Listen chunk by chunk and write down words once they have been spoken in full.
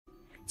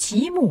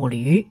骑木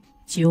驴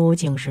究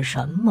竟是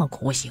什么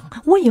酷刑？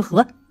为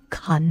何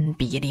堪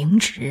比凌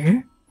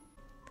迟？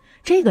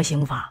这个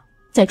刑法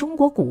在中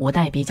国古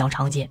代比较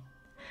常见，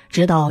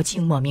直到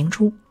清末明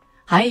初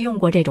还用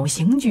过这种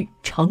刑具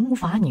惩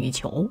罚女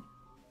囚。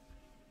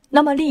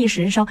那么历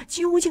史上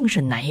究竟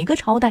是哪个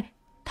朝代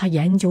他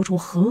研究出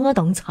何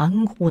等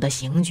残酷的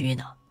刑具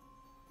呢？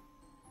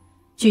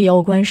据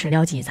有关史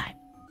料记载，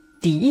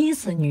第一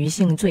次女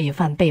性罪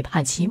犯被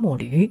判骑木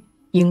驴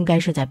应该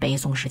是在北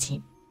宋时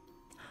期。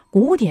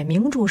古典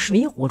名著《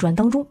水浒传》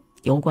当中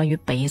有关于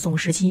北宋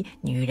时期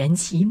女人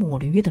骑木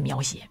驴的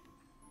描写，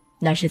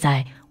那是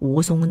在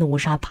武松怒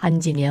杀潘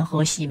金莲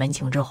和西门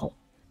庆之后，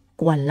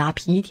灌拉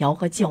皮条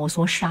和教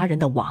唆杀人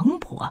的王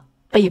婆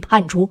被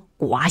判处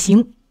剐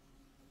刑。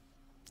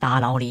大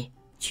牢里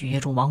驱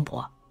逐王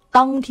婆，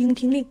当庭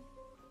听令，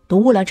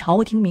读了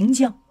朝廷名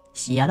将，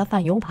写了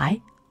饭油牌，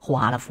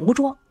画了服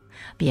装，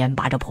便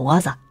把这婆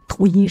子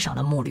推上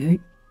了木驴。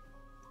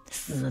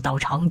4道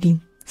长钉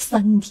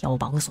，3条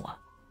绑索，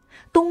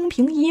东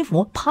平一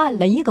府判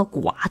了一个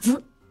剐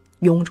字，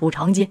涌出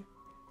长街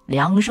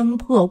，2声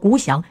破鼓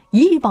响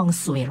，1棒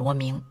碎锣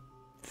鸣，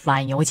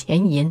饭有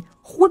前饮，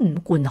混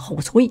棍后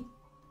催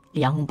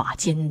，2把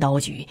尖刀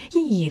举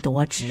，1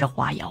朵纸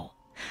花摇，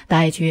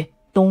带去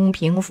东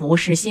平府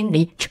士心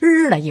里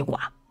吃了一剐。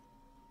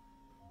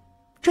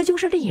这就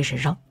是历史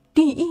上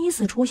第一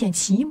次出现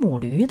骑木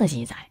驴的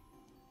记载。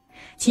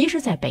其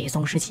实在北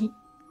宋时期，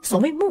所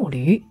谓木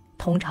驴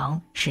通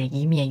常是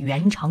一面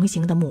圆长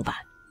形的木板，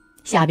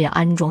下边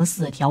安装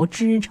4条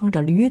支撑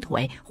着驴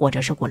腿或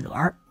者是滚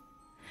轮，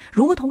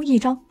如同一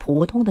张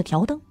普通的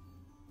条灯。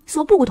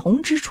所不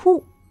同之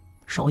处，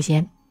首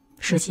先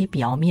是其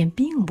表面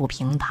并不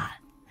平坦，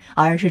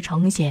而是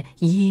呈现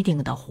一定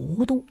的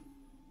弧度，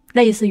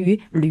类似于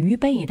驴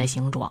背的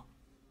形状。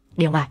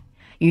另外，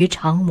于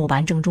长木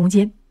板正中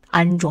间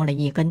安装了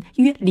一根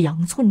约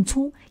2寸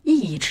粗、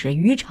1尺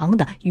余长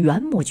的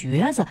圆木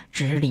橛子，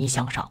直立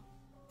向上，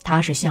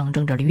它是象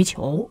征着驴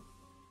球。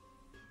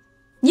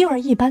因而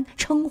一般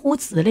称呼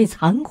此类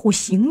残酷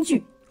刑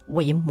具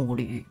为木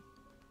驴。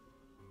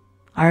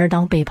而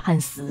当被判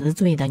死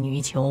罪的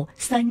女囚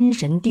3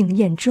审定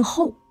验之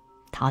后，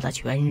她的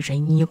全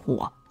身衣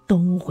裤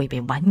都会被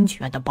完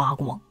全的扒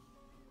光，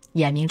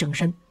验明正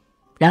身，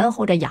然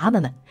后这衙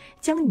门们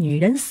将女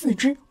人4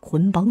肢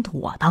捆绑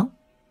妥当，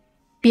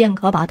便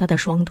可把她的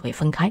双腿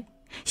分开，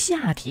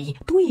下体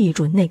对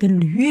准那根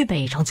驴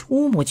背上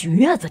粗木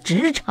橛子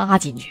直插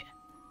进去，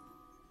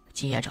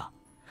接着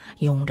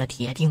用着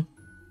铁钉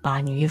把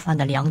女犯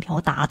的2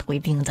条大腿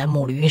钉在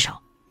木驴上，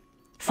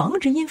防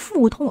止因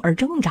腹痛而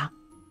挣扎，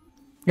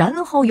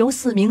然后由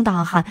4名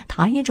大汉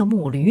抬着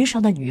木驴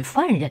上的女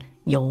犯人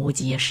游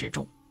街示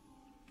众。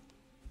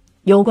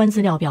有关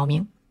资料表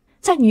明，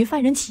在女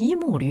犯人骑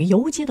木驴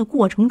游街的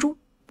过程中，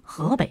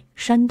河北、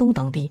山东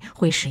等地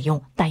会使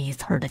用带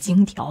刺儿的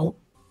荆条，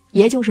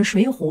也就是《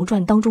水浒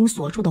传》当中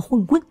所说的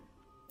混棍，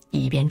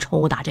一边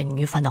抽打着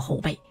女犯的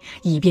后背，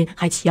一边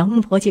还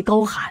强迫其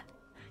高喊：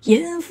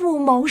淫妇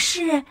某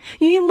氏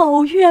于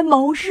某月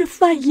某日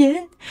犯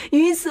淫，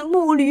于此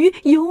木驴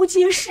游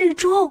街示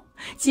众，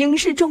警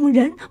示众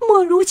人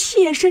莫如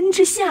妾身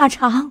之下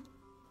场。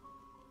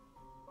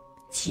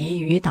其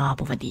余大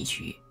部分地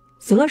区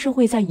则是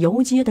会在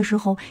游街的时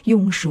候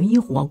用水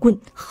火棍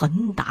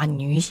狠打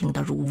女性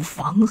的乳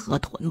房和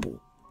臀部，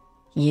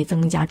以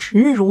增加耻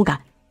辱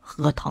感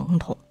和疼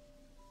痛。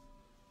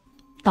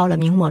到了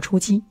明末初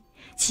期，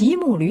骑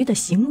木驴的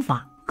刑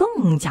罚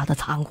更加的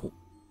残酷。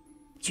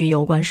据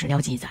有关史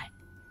料记载，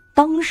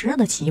当时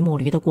的骑木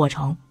驴的过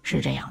程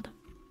是这样的：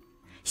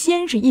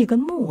先是一根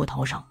木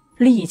头上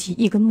立起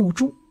一根木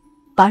柱，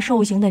把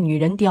受刑的女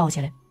人吊起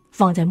来，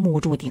放在木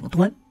柱顶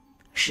端，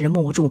使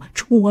木柱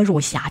戳入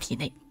下体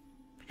内，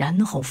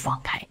然后放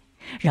开，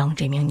让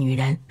这名女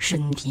人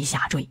身体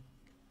下坠，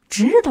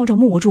直到这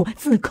木柱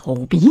自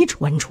口鼻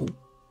穿出，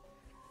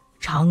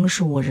长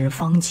数日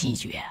方气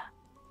绝。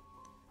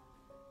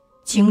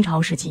清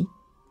朝时期，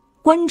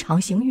官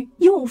场刑狱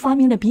又发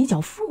明了比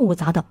较复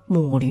杂的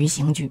木驴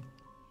刑具。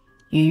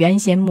与原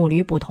先木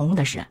驴不同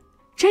的是，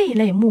这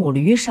类木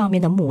驴上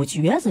面的木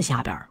橛子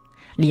下边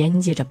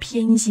连接着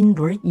偏心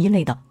轮一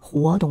类的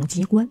活动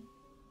机关，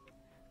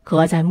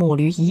可在木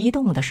驴移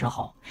动的时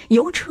候，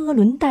由车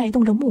轮带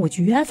动着木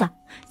橛子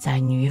在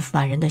女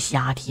犯人的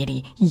下体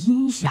里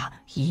一下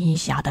一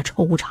下的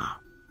抽插。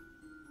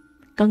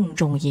更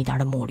重一点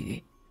的木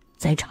驴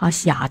在插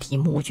下体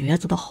木橛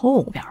子的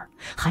后边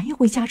还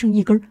会加上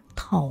一根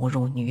套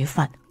入女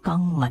犯肛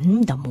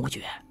门的木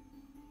橛，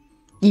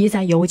以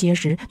在游街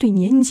时对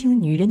年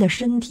轻女人的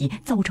身体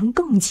造成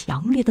更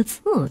强烈的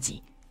刺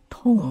激、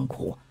痛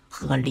苦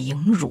和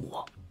凌辱。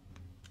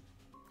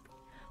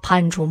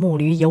判处木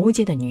驴游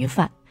街的女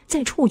犯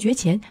在处决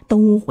前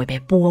都会被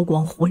剥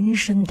光浑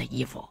身的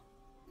衣服。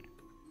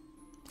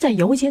在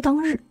游街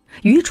当日，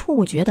于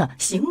处决的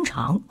刑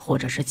场或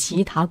者是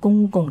其他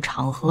公共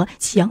场合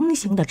强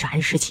行地展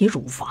示其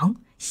乳房、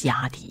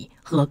下体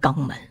和肛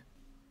门。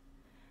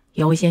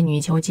有些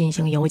女囚进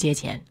行游街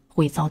前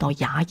会遭到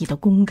衙役的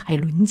公开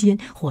轮奸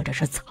或者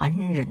是残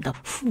忍的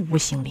负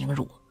性凌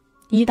辱，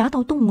以达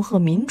到恫吓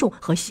民众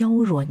和削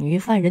弱女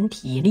犯人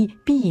体力，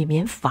避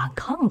免反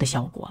抗的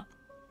效果。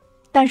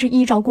但是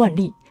依照惯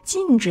例，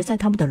禁止在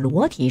他们的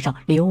裸体上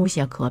留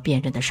下可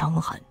辨认的伤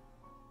痕。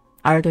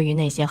而对于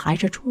那些还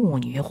是处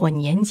女或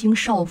年轻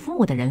少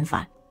妇的人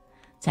犯，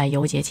在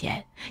游街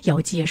前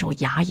要接受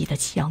衙役的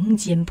强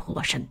奸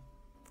破身，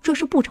这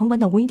是不成文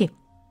的规定。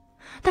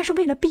但是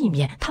为了避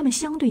免他们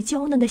相对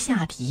娇嫩的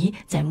下体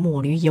在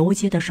木驴游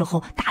街的时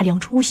候大量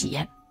出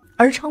血，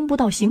而撑不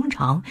到刑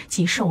场，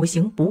其受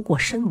刑不过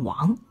身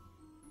亡，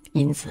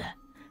因此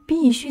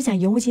必须在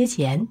游街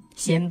前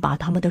先把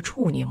他们的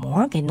处女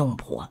膜给弄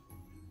破，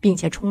并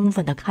且充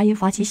分地开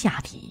发其下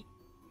体。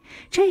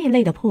这一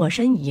类的破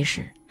身仪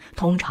式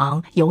通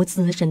常由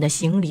资深的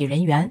刑理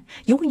人员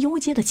由游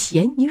街的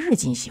前一日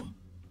进行，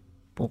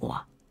不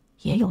过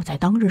也有在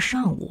当日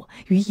上午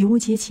于游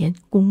街前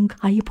公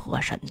开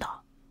破身的。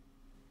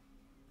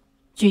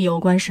据有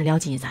关史料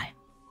记载，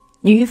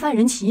女犯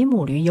人骑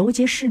木驴游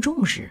街示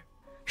众时，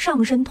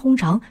上身通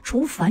常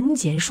除反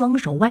剪双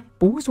手外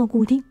不做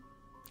固定，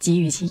给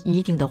予其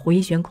一定的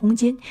回旋空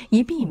间，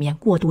以避免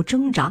过度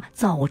挣扎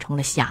造成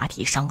了下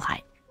体伤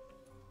害。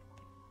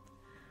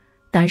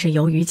但是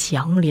由于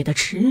强烈的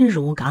耻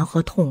辱感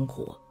和痛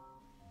苦，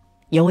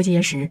游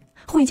街时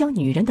会将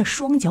女人的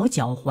双脚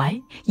脚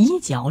踝以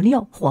脚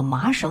镣或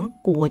麻绳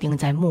固定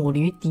在木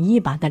驴底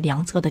板的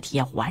两侧的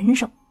铁环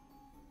上，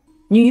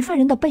女犯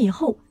人的背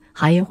后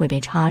还会被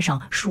插上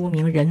书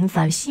明人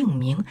犯姓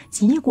名、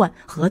籍贯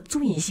和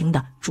罪行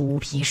的猪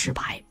皮石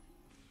牌，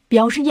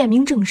表示验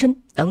明正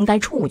身，等待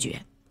处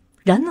决，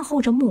然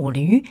后这木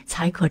驴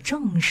才可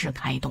正式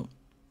开动。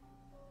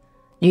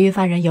女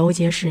犯人游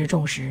街示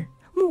众时，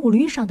木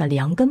驴上的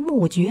两根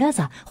木橛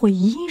子会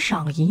一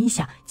上一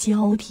下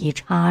交替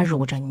插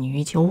入着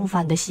女囚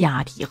犯的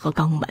下体和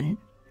肛门，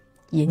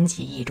引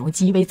起一种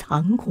极为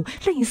残酷、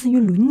类似于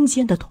轮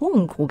奸的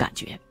痛苦感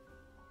觉，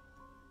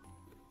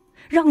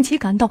让其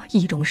感到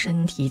一种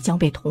身体将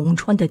被捅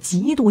穿的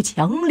极度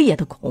强烈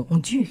的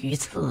恐惧与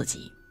刺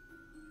激。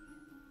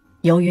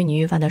由于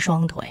女犯的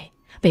双腿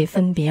被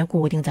分别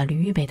固定在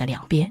驴背的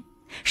两边，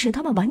使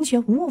他们完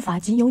全无法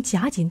藉由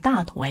夹紧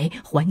大腿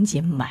缓解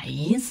每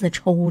一次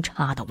抽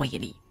插的威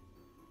力，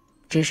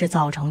只是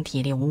造成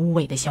体力无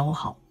谓的消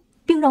耗，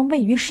并让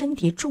位于身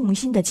体重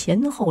心的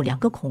前后两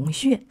个孔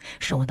穴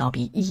受到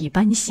比一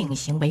般性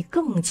行为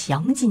更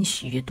强劲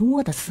许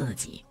多的刺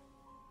激。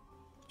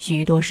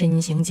许多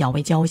身形较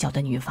为娇小的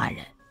女犯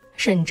人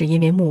甚至因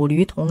为木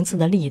驴捅刺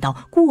的力道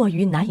过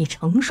于难以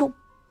承受，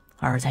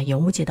而在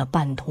游街的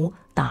半途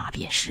大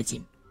便失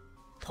禁。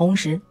同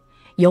时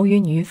由于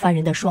女犯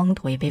人的双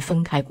腿被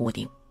分开固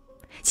定，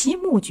其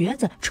木橛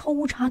子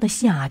抽插的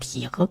下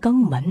体和肛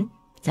门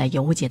在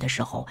游街的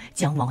时候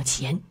将往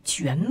前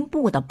全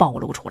部的暴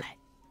露出来，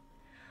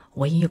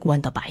围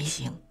观的百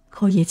姓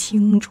可以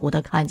清楚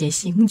地看见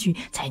刑具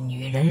在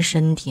女人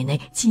身体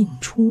内进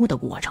出的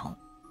过程。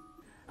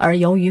而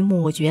由于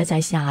木橛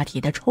在下体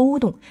的抽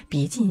动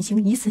比进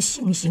行一次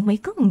性行为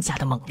更加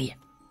的猛烈，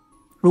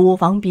乳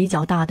房比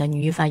较大的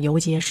女犯游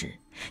街时，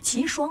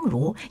其双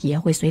乳也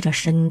会随着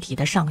身体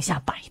的上下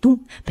摆动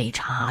被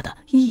插得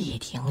一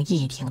挺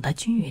一挺的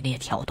剧烈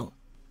跳动。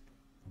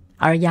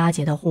而押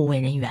解的护卫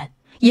人员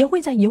也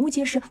会在游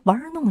街时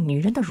玩弄女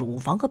人的乳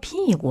房和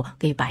屁股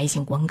给百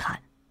姓观看，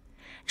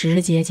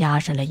直接加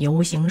深了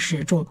游行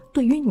示众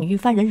对于女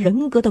犯人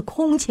人格的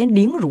空前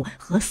凌辱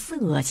和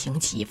色情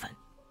气氛。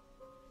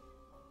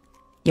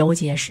游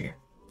街时，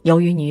由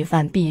于女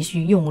犯必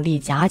须用力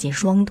夹紧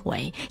双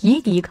腿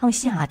以抵抗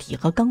下体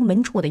和肛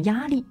门处的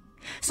压力，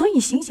所以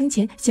行刑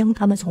前将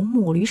他们从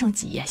木驴上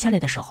解下来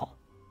的时候，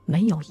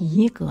没有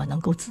一个能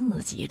够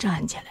自己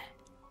站起来。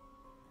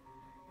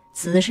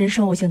此时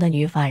受刑的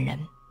女犯人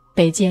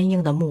被坚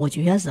硬的木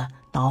橛子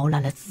捣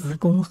烂了子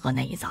宫和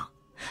内脏，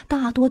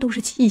大多都是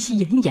气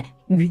息奄奄，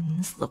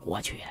晕死过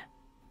去。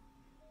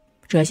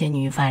这些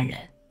女犯人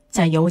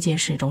在游街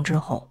示众之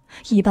后，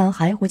一般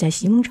还会在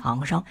刑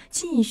场上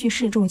继续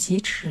示众其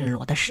赤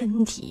裸的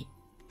身体，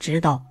直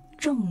到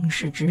正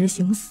式执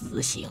行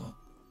死刑。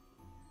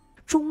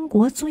中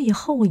国最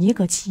后一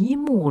个骑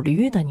木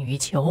驴的女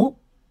囚，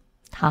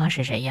她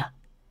是谁呀？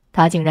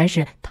她竟然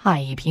是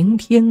太平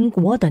天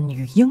国的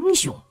女英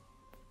雄。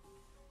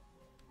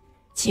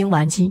清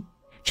晚期，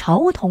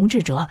朝统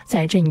治者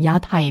在镇压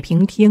太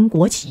平天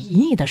国起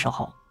义的时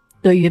候，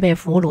对于被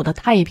俘虏的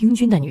太平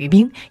军的女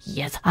兵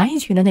也采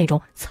取了那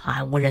种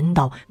惨无人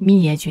道、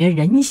灭绝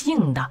人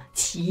性的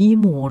骑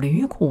木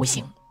驴酷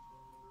刑。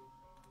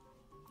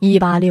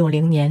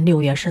1860年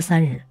6月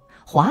13日，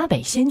华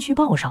北先驱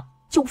报上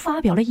就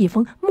发表了一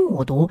封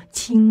目睹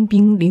清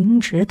兵凌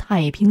迟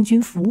太平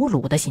军俘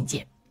虏的信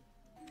件。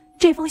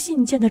这封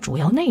信件的主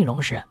要内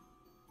容是，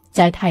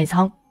在太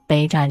仓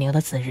被占领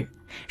的次日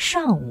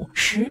上午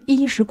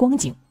11时光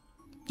景，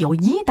有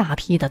一大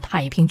批的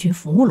太平军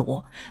俘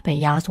虏被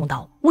押送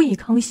到魏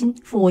康新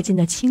附近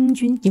的清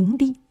军营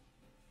地。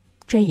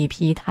这一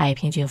批太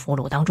平军俘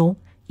虏当中，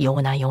有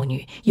男有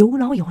女，有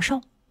老有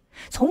少，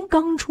从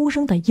刚出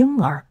生的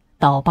婴儿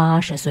到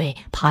80岁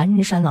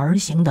蹒跚而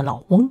行的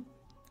老翁，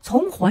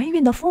从怀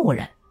孕的妇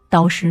人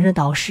到10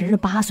到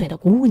18岁的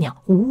姑娘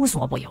无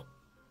所不有。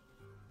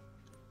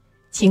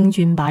清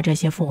军把这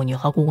些妇女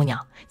和姑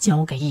娘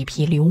交给一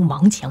批流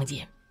氓强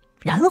奸，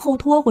然后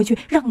拖回去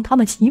让他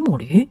们骑木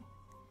驴。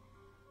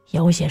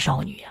有些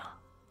少女啊，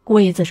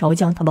刽子手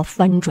将她们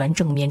翻转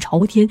正面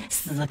朝天，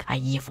撕开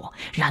衣服，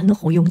然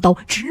后用刀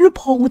直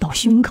剖到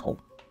胸口。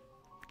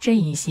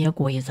这些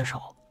刽子手，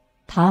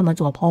他们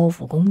做剖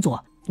腹工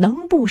作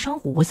能不伤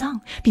五脏，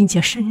并且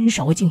伸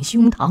手进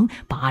胸膛，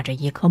把这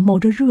一颗冒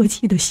着热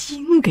气的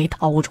心给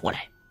掏出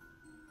来。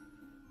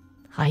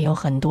还有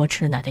很多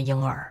吃奶的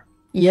婴儿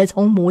也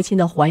从母亲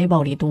的怀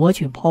抱里夺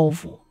去剖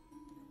腹。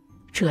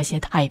这些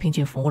太平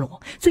军俘虏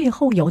最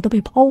后有的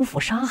被剖腹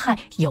杀害，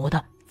有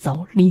的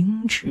遭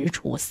凌迟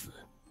处死。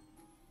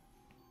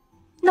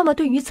那么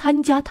对于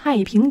参加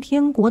太平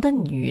天国的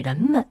女人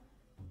们，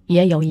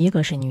也有一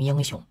个是女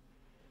英雄，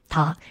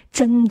她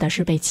真的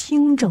是被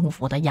清政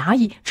府的衙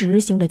役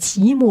执行了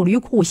骑木驴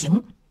酷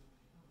刑，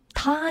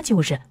她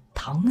就是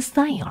唐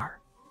赛儿。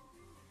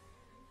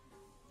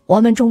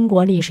我们中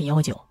国历史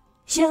悠久，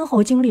先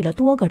后经历了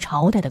多个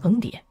朝代的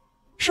更迭，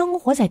生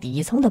活在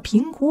底层的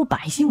贫苦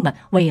百姓们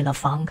为了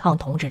反抗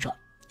统治者，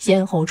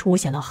先后出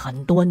现了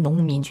很多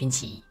农民军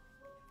起义。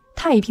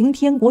太平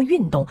天国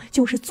运动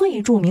就是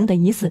最著名的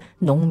一次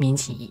农民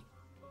起义。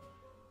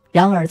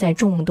然而在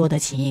众多的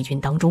起义军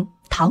当中，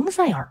唐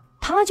赛儿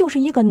他就是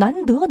一个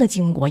难得的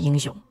巾帼英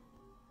雄。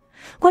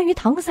关于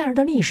唐赛儿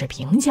的历史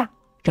评价，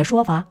这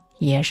说法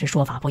也是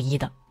说法不一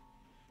的。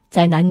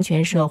在男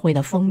权社会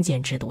的封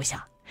建制度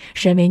下，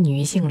身为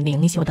女性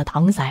领袖的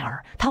唐赛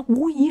儿，她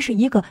无疑是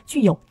一个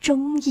具有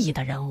争议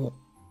的人物，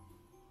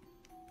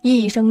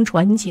一生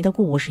传奇的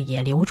故事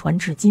也流传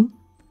至今。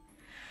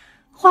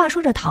话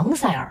说这唐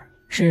赛儿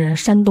是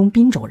山东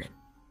滨州人，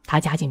他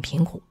家境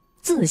贫苦，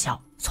自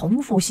小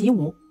从父习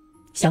武，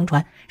相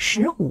传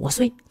15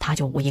岁他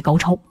就武艺高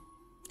超。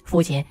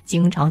父亲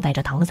经常带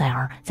着唐赛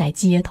儿在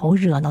街头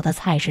热闹的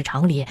菜市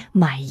场里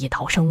卖一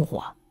讨生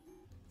活。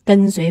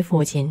跟随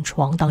父亲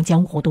闯荡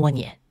江湖多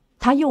年，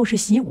他又是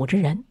习武之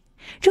人，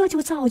这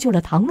就造就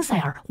了唐赛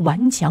儿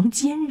顽强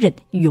坚韧、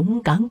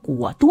勇敢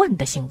果断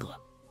的性格，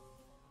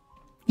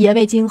也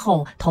为今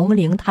后统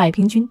领太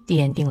平军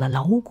奠定了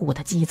牢固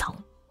的基层。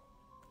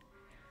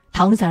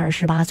唐赛儿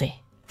18岁，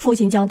父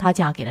亲将她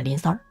嫁给了林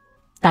三儿，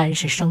但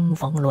是生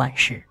逢乱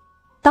世，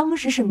当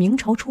时是明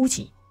朝初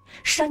期，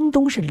山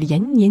东是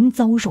连年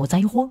遭受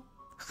灾荒，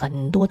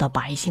很多的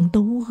百姓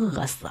都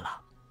饿死了。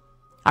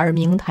而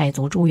明太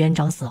祖朱元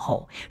璋死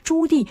后，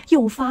朱棣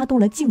又发动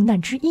了靖难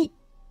之役，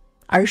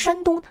而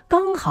山东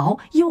刚好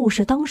又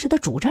是当时的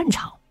主战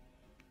场。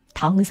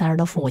唐赛儿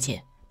的父亲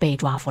被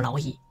抓服劳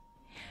役，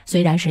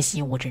虽然是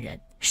习武之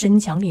人，身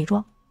强力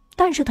壮，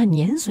但是他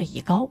年岁已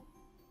高，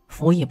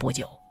服役不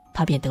久，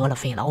他便得了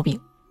肺痨病。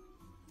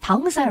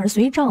唐赛儿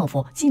随丈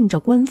夫进着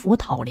官府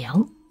讨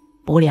粮，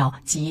不料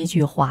几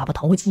句话不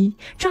投机，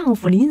丈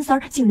夫林三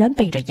儿竟然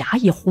被这衙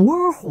役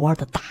活活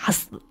的打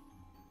死。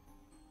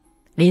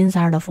林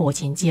三儿的父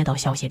亲接到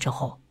消息之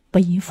后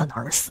悲愤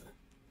而死。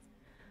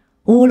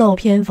屋漏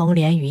偏逢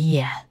连雨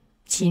夜，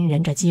亲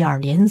人这接二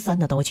连三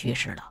的都去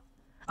世了，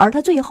而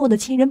他最后的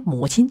亲人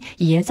母亲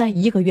也在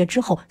1个月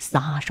之后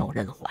撒手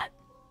人寰。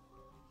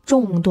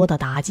众多的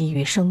打击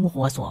与生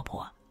活所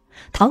迫，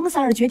唐赛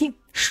儿决定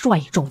率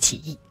众起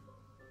义。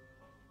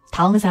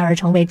唐赛儿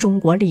成为中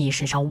国历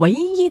史上唯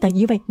一的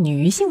一位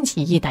女性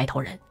起义带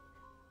头人，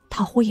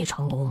她会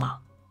成功吗？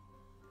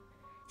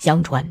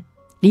相传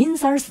林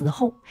三儿死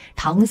后，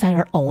唐赛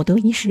儿偶得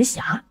一石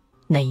匣，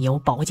内有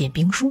宝剑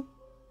兵书。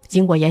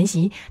经过研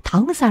习，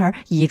唐赛儿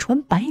以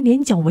传白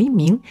莲教为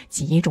名，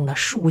集中了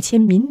数千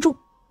民众，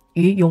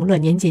于永乐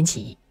年间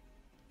起义。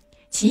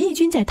起义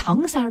军在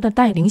唐赛儿的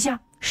带领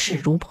下势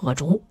如破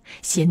竹，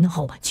先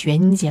后全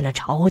歼了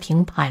朝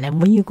廷派来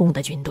围攻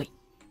的军队，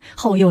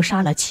后又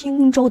杀了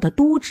青州的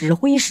都指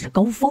挥使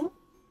高峰。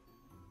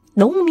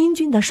农民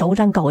军的首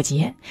战告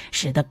捷，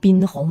使得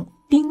宾虹、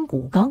丁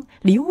谷刚、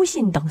刘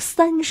信等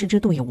30支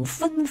队伍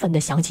纷纷的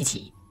响起起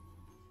义。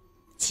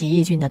起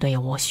义军的队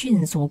伍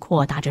迅速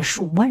扩大至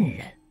数万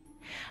人，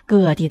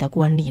各地的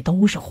官吏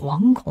都是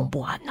惶恐不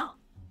安呐。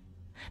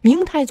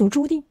明太祖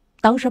朱棣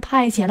当时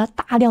派遣了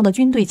大量的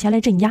军队前来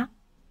镇压，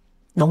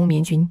农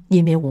民军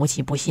因为武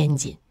器不先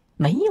进，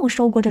没有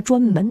受过这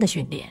专门的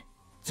训练，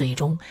最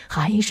终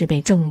还是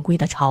被正规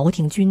的朝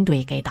廷军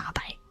队给打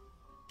败。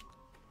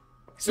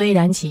虽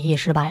然起义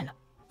失败了，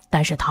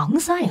但是唐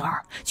赛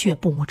儿却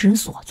不知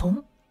所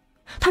踪，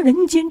他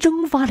人间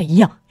蒸发了一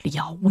样，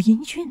了无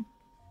音讯。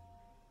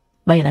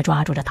为了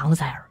抓住这唐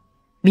赛儿，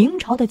明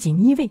朝的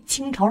锦衣卫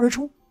倾巢而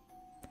出。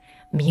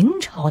明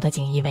朝的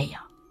锦衣卫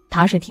呀，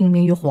他是听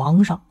命于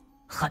皇上，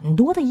很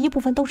多的一部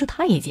分都是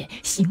太监，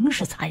行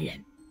事残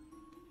忍。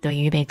对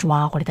于被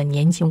抓回来的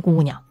年轻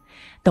姑娘，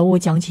都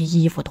将其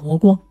衣服脱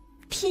光，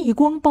剃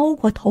光包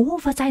括头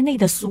发在内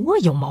的所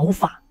有毛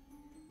发，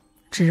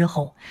之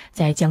后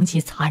再将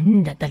其残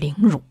忍的凌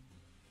辱。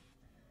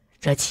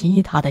这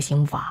其他的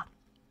刑罚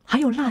还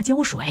有辣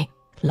椒水、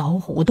老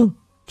虎凳、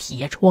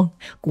铁窗、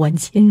灌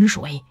铅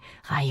水，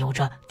还有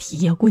这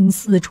铁棍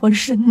刺穿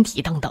身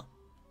体等等。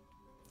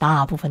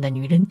大部分的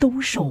女人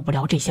都受不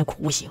了这些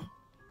酷刑，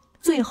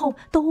最后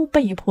都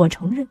被迫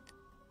承认。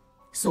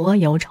所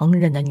有承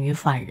认的女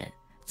犯人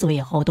最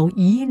后都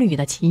一律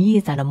地骑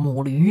在了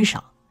木驴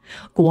上，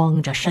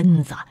光着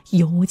身子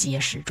游街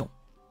示众，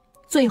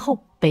最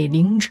后被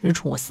凌迟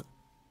处死。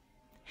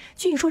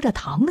据说这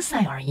唐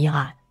塞尔一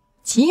案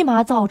起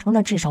码造成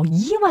了至少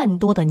1万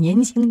多的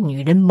年轻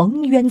女人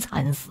蒙冤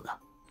惨死啊！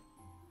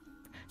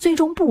最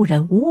终不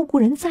忍无辜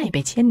人再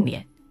被牵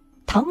连，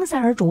唐塞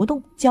尔主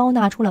动交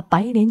纳出了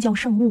白莲教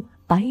圣物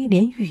白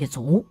莲玉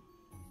足。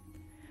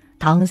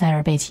唐塞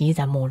尔被骑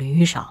在木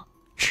驴上，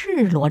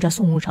赤裸着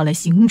送上了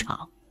刑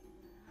场。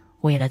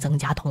为了增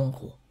加痛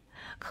苦，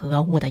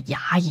可恶的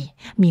衙役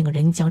命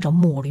人将这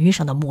木驴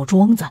上的木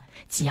桩子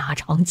加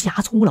长加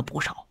粗了不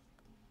少，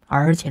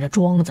而且这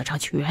桩子上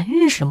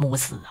全是木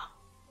刺啊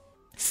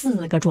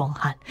！4个壮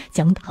汉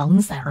将唐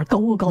塞尔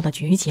高高的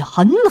举起，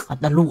狠狠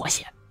地落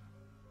下。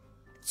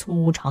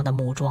粗长的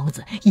木桩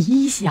子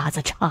一下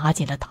子插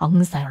进了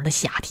唐塞尔的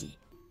下体，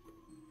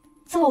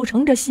造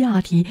成这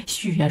下体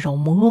血肉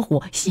模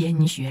糊，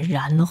鲜血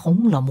染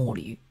红了木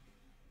驴。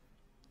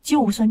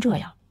就算这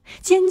样，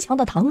坚强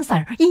的唐塞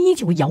尔依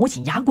旧咬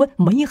紧牙关，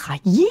没喊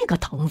一个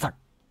疼字儿。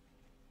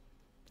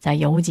在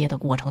游街的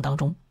过程当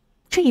中，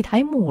这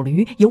台木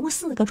驴由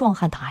4个壮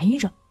汉抬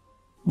着，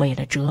为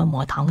了折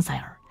磨唐塞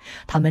尔，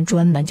他们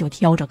专门就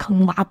挑着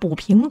坑洼不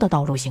平的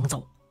道路行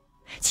走。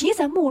骑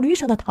在木驴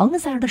上的唐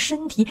塞尔的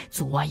身体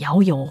左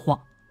摇右晃，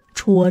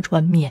戳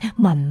穿面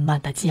慢慢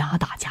的加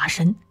大加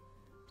深，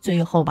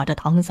最后把这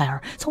唐塞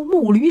尔从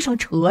木驴上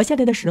扯下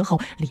来的时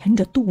候，连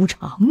着肚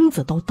肠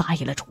子都带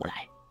了出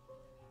来。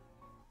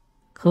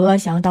可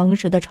想当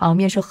时的场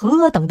面是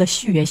何等的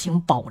血腥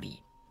暴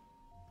力。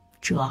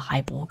这还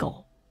不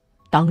够，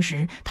当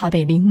时他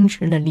被凌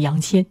迟了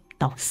2000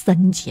到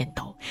3000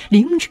刀，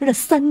凌迟了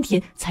3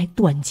天才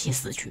断气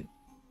死去。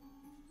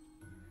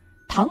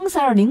唐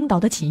塞尔领导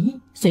的起义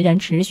虽然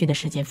持续的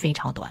时间非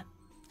常短，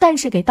但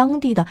是给当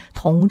地的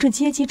统治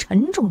阶级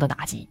沉重的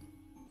打击。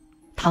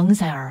唐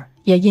塞尔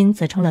也因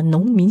此成了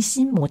农民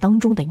心目当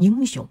中的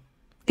英雄，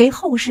给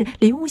后世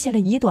留下了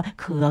一段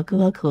可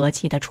歌可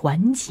泣的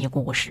传奇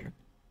故事。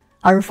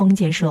而封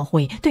建社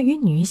会对于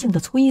女性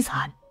的摧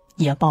残，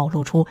也暴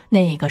露出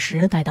那个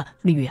时代的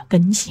劣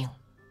根性。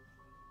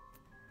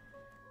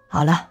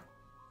好了，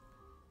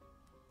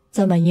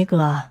这么一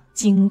个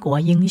巾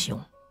帼英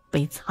雄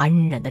被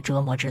残忍的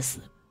折磨致死。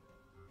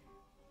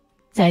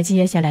在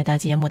接下来的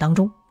节目当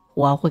中，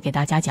我会给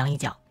大家讲一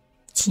讲，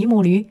骑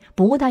木驴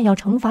不但要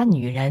惩罚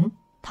女人，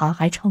他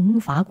还惩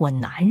罚过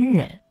男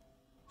人。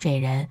这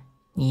人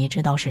你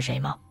知道是谁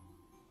吗？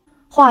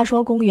话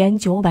说公元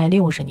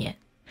960年，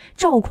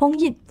赵匡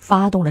胤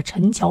发动了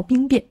陈桥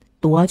兵变，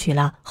夺取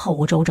了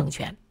后周政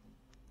权。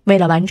为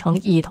了完成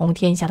一统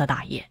天下的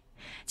大业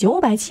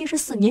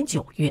，974年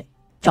9月，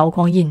赵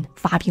匡胤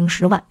发兵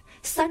10万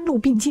，3路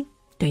并进，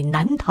对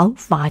南唐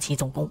发起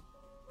总攻。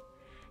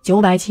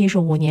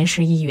975年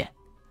11月，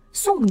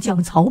宋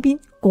将曹彬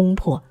攻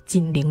破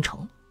金陵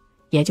城，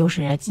也就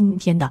是今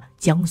天的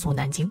江苏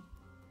南京。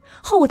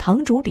后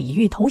堂主李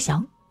煜投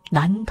降，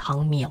南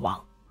唐灭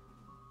亡。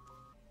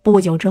不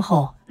久之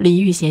后，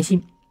李煜写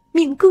信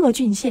命各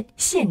郡县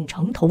县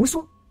城投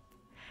宋。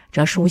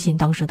这书信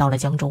当时到了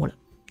江州了，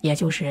也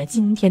就是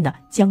今天的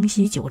江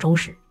西九州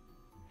市。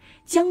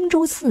江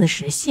州刺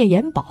史谢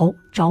延保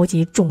召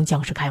集众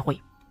将士开会，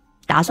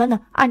打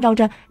算按照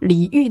这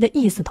李煜的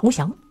意思投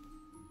降。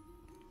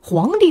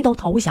皇帝都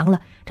投降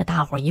了，这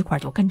大伙一块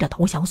就跟着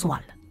投降算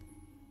了。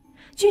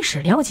据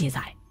史料记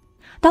载，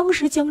当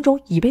时江州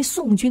已被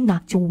宋军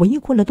就围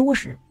困了多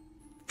时，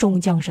众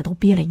将士都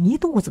憋了一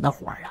肚子的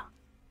火啊，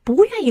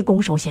不愿意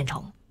攻守县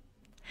城。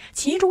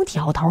其中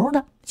挑头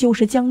的就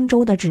是江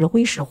州的指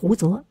挥使胡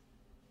泽。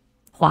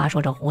话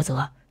说这胡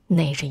泽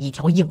那是一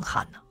条硬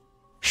汉呢，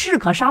士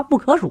可杀不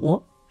可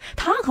辱，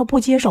他可不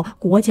接受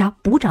国家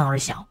不战而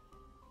降。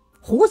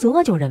胡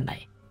泽就认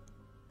为，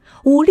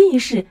武力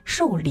士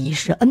受李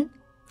氏恩，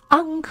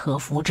安可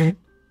服之？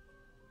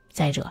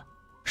再者，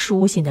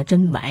书信的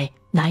真伪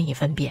难以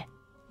分辨，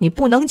你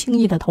不能轻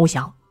易的投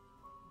降。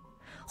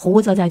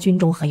胡泽在军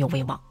中很有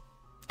威望，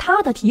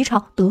他的提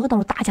倡得到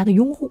了大家的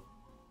拥护。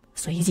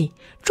随即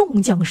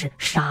众将士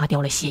杀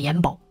掉了谢延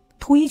保，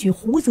推举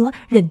胡泽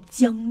任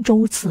江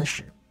州刺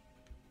史。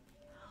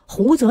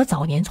胡泽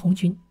早年从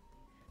军，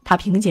他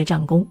凭借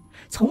战功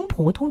从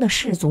普通的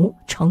士卒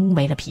成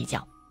为了邳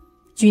将，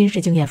军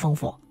事经验丰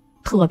富，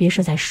特别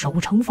是在守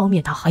城方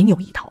面他很有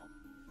一套。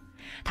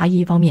他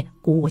一方面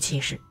鼓舞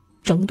气势，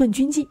整顿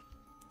军纪，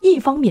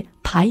一方面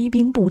排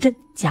兵布阵，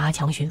加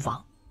强巡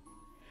防。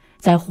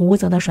在胡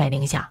泽的率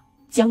领下，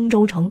江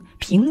州城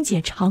凭借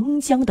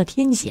长江的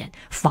天险，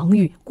防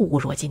御固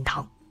若金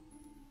汤。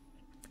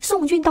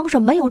宋军当时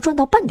没有赚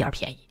到半点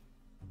便宜。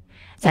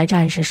在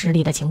战事失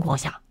利的情况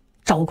下，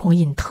赵匡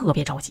胤特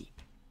别着急，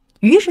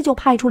于是就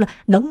派出了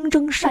能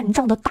征善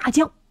战的大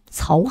将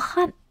曹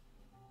翰。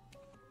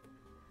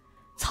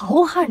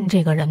曹翰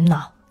这个人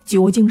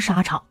久经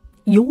沙场，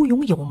有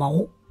勇有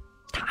谋，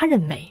他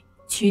认为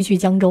区区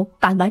江州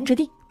弹丸之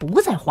地不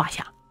在话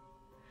下。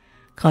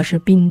可是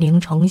兵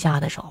临城下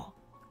的时候，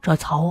这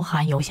曹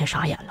汗有些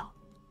傻眼了。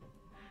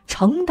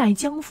城带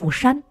江覆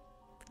山，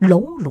楼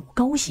橹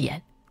高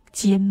险，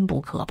坚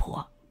不可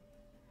破。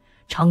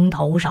城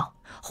头上，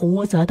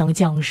胡泽等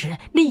将士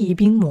厉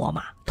兵秣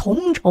马，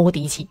同仇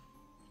敌气。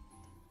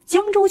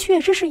江州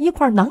确实是一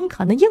块难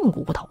啃的硬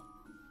骨头，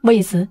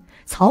为此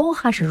曹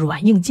汗是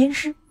软硬兼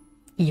施，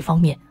一方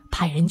面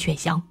派人劝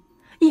降，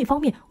一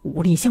方面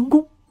武力相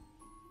攻。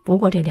不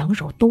过这两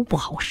手都不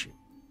好使。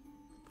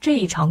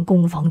这场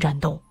攻防战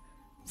斗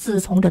自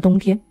从这冬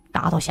天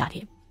打到夏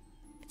天，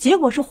结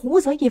果是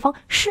胡泽一方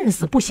誓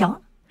死不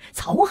降，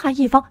曹汗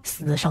一方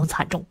死伤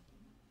惨重。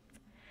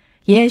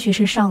也许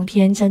是上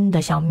天真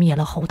的想灭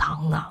了后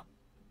唐啊，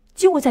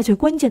就在最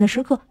关键的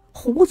时刻，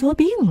胡泽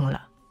病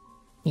了。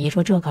你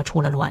说这可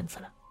出了乱子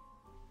了。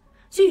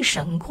据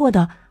沈括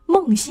的《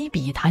梦溪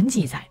笔谈》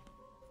记载，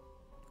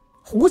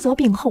胡泽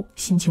病后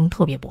心情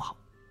特别不好，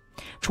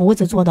厨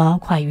子做的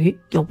快鱼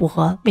又不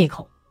合胃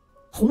口，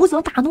胡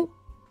泽大怒，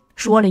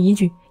说了一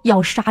句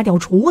要杀掉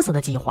厨子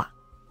的计划。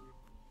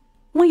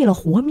为了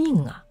活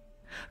命啊，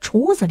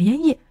厨子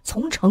连夜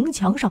从城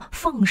墙上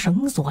放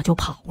绳索就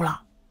跑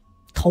了，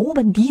投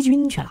奔敌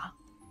军去了，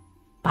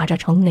把这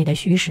城内的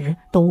虚实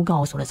都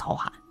告诉了曹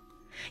汗，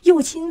又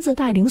亲自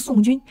带领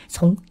宋军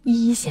从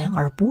依险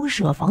而不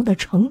设防的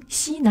城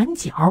西南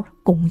角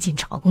攻进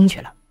城去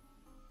了。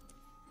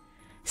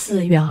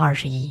4月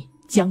21，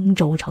江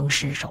州城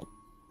失守，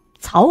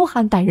曹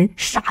汗带人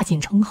杀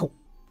进城后，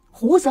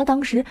胡泽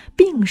当时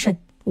病甚，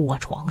卧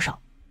床上，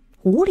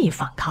无力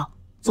反抗，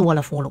做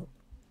了俘虏。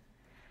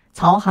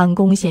曹汗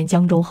攻陷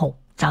江州后，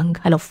展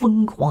开了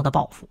疯狂的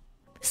报复，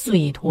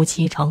遂屠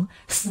其城，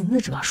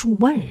死者数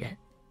万人，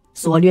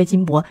所掠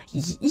金帛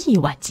以亿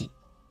万计，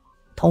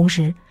同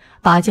时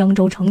把江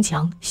州城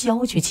墙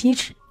削去7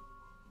尺。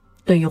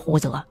对于胡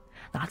泽，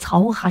那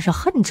曹汗是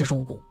恨之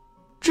入骨，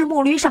至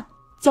木驴上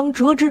将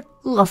折之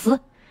饿死，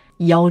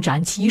腰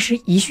斩其尸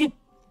以殉。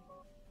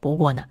不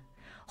过呢，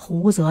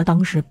胡泽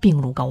当时病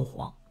入膏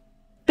肓，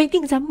被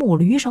钉在木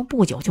驴上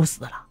不久就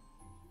死了。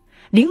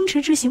凌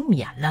迟之刑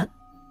免了，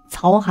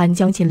曹汗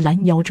将其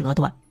拦腰折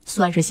断，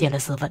算是泄了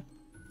私愤。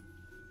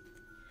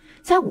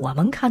在我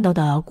们看到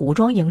的古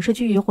装影视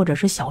剧或者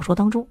是小说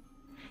当中，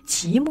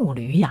骑木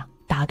驴呀，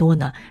大多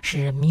呢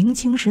是明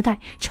清时代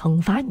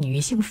惩罚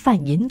女性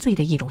犯淫罪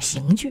的一种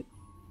刑具。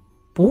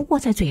不过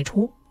在最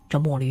初，这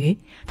木驴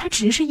它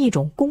只是一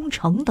种攻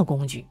城的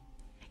工具，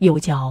又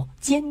叫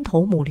尖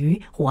头木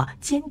驴或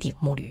尖顶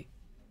木驴，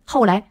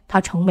后来它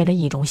成为了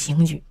一种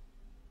刑具。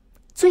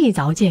最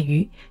早见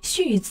于《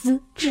续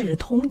资治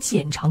通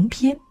鉴长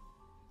篇》，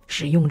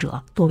使用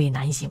者多为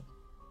男性。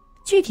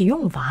具体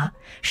用法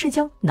是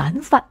将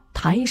男犯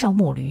抬上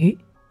木驴，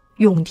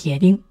用铁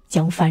钉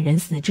将犯人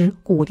四肢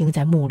固定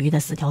在木驴的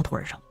4条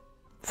腿上，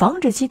防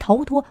止其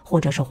逃脱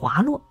或者是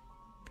滑落，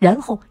然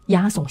后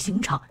押送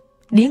刑场，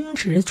凌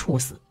迟处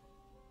死。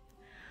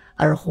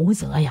而胡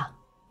泽呀，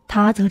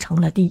他则成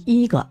了第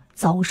一个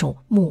遭受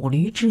木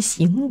驴之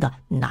刑的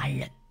男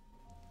人。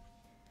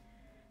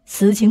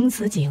此情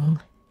此景，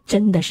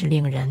真的是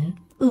令人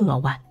扼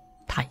腕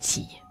叹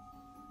息。